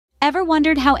Ever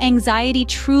wondered how anxiety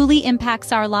truly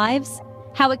impacts our lives?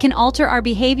 How it can alter our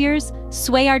behaviors,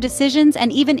 sway our decisions,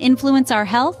 and even influence our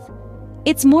health?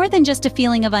 It's more than just a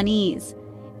feeling of unease.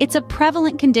 It's a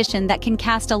prevalent condition that can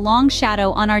cast a long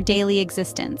shadow on our daily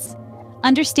existence.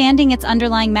 Understanding its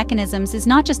underlying mechanisms is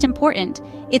not just important,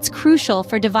 it's crucial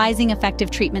for devising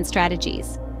effective treatment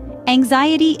strategies.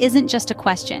 Anxiety isn't just a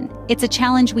question, it's a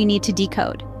challenge we need to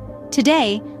decode.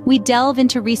 Today, we delve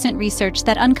into recent research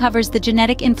that uncovers the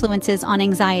genetic influences on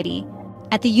anxiety.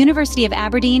 At the University of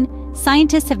Aberdeen,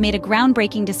 scientists have made a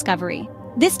groundbreaking discovery.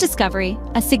 This discovery,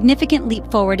 a significant leap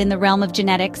forward in the realm of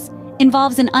genetics,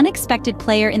 involves an unexpected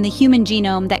player in the human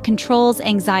genome that controls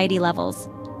anxiety levels.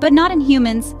 But not in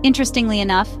humans, interestingly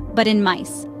enough, but in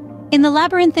mice. In the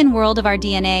labyrinthine world of our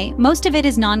DNA, most of it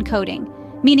is non-coding,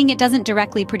 meaning it doesn't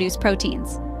directly produce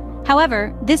proteins.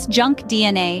 However, this junk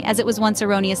DNA, as it was once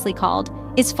erroneously called,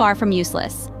 is far from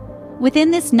useless.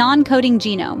 Within this non-coding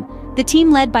genome, the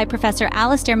team led by Professor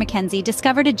Alasdair Mackenzie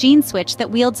discovered a gene switch that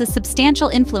wields a substantial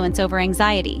influence over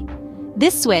anxiety.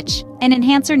 This switch, an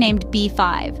enhancer named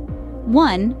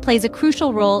B5, plays a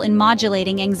crucial role in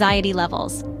modulating anxiety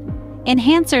levels.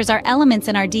 Enhancers are elements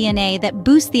in our DNA that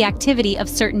boost the activity of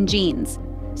certain genes.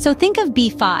 So think of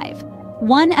B5,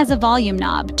 as a volume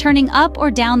knob, turning up or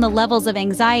down the levels of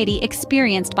anxiety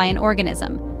experienced by an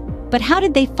organism. But how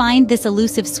did they find this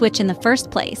elusive switch in the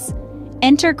first place?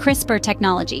 Enter CRISPR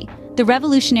technology, the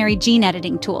revolutionary gene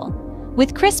editing tool.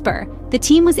 With CRISPR, the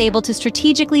team was able to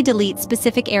strategically delete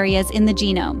specific areas in the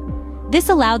genome. This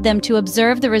allowed them to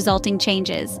observe the resulting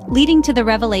changes, leading to the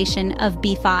revelation of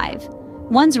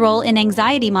B5's role in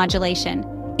anxiety modulation.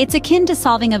 It's akin to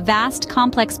solving a vast,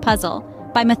 complex puzzle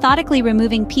by methodically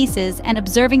removing pieces and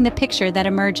observing the picture that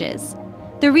emerges.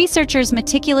 The researchers'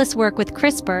 meticulous work with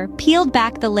CRISPR peeled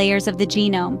back the layers of the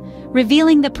genome,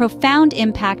 revealing the profound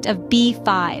impact of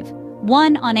B5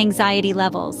 on anxiety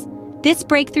levels. This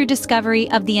breakthrough discovery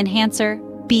of the enhancer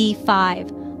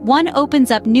B5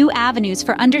 opens up new avenues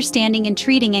for understanding and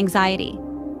treating anxiety.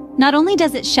 Not only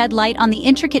does it shed light on the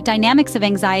intricate dynamics of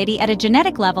anxiety at a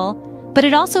genetic level, but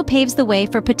it also paves the way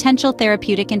for potential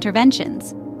therapeutic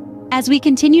interventions. As we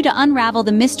continue to unravel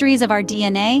the mysteries of our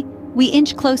DNA, we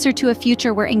inch closer to a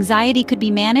future where anxiety could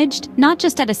be managed, not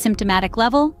just at a symptomatic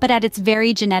level, but at its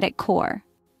very genetic core.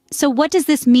 So what does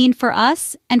this mean for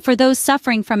us and for those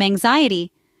suffering from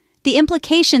anxiety? The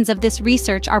implications of this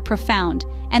research are profound,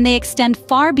 and they extend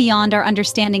far beyond our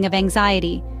understanding of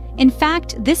anxiety. In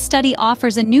fact, this study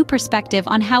offers a new perspective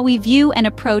on how we view and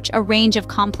approach a range of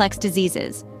complex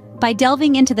diseases. By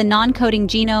delving into the non-coding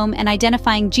genome and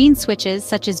identifying gene switches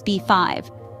such as B5,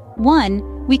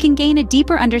 we can gain a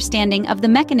deeper understanding of the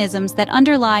mechanisms that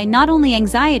underlie not only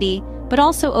anxiety, but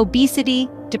also obesity,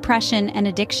 depression, and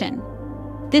addiction.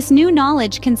 This new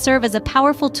knowledge can serve as a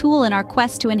powerful tool in our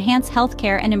quest to enhance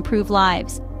healthcare and improve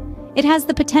lives. It has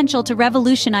the potential to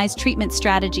revolutionize treatment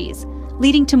strategies,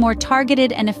 leading to more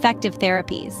targeted and effective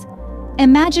therapies.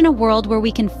 Imagine a world where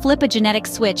we can flip a genetic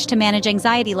switch to manage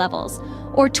anxiety levels,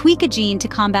 or tweak a gene to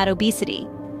combat obesity.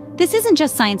 This isn't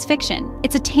just science fiction,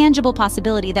 it's a tangible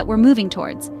possibility that we're moving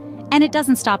towards. And it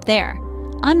doesn't stop there.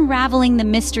 Unraveling the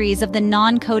mysteries of the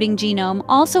non-coding genome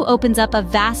also opens up a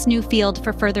vast new field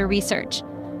for further research.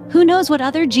 Who knows what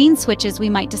other gene switches we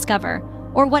might discover,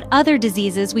 or what other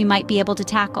diseases we might be able to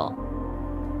tackle.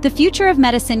 The future of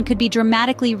medicine could be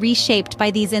dramatically reshaped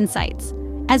by these insights.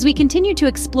 As we continue to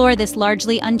explore this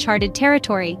largely uncharted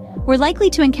territory, we're likely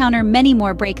to encounter many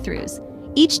more breakthroughs.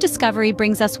 Each discovery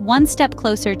brings us one step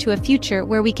closer to a future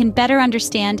where we can better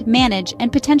understand, manage, and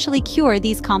potentially cure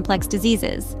these complex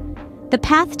diseases. The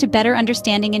path to better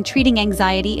understanding and treating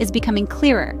anxiety is becoming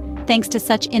clearer, thanks to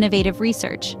such innovative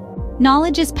research.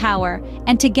 Knowledge is power,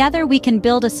 and together we can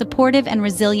build a supportive and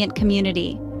resilient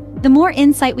community. The more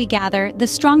insight we gather, the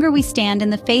stronger we stand in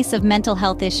the face of mental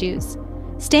health issues.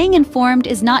 Staying informed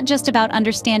is not just about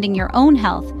understanding your own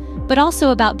health, but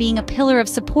also about being a pillar of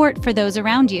support for those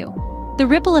around you. The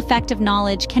ripple effect of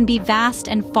knowledge can be vast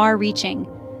and far-reaching.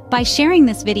 By sharing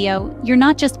this video, you're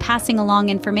not just passing along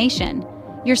information.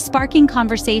 You're sparking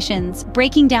conversations,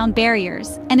 breaking down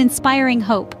barriers, and inspiring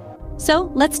hope.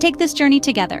 So, let's take this journey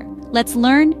together. Let's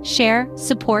learn, share,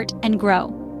 support, and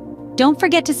grow. Don't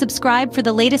forget to subscribe for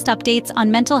the latest updates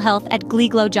on mental health at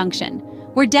Gleeglow Junction.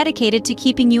 We're dedicated to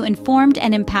keeping you informed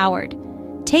and empowered.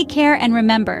 Take care and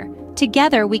remember,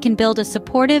 together we can build a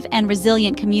supportive and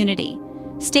resilient community.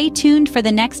 Stay tuned for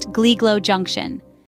the next Gleeglow Junction.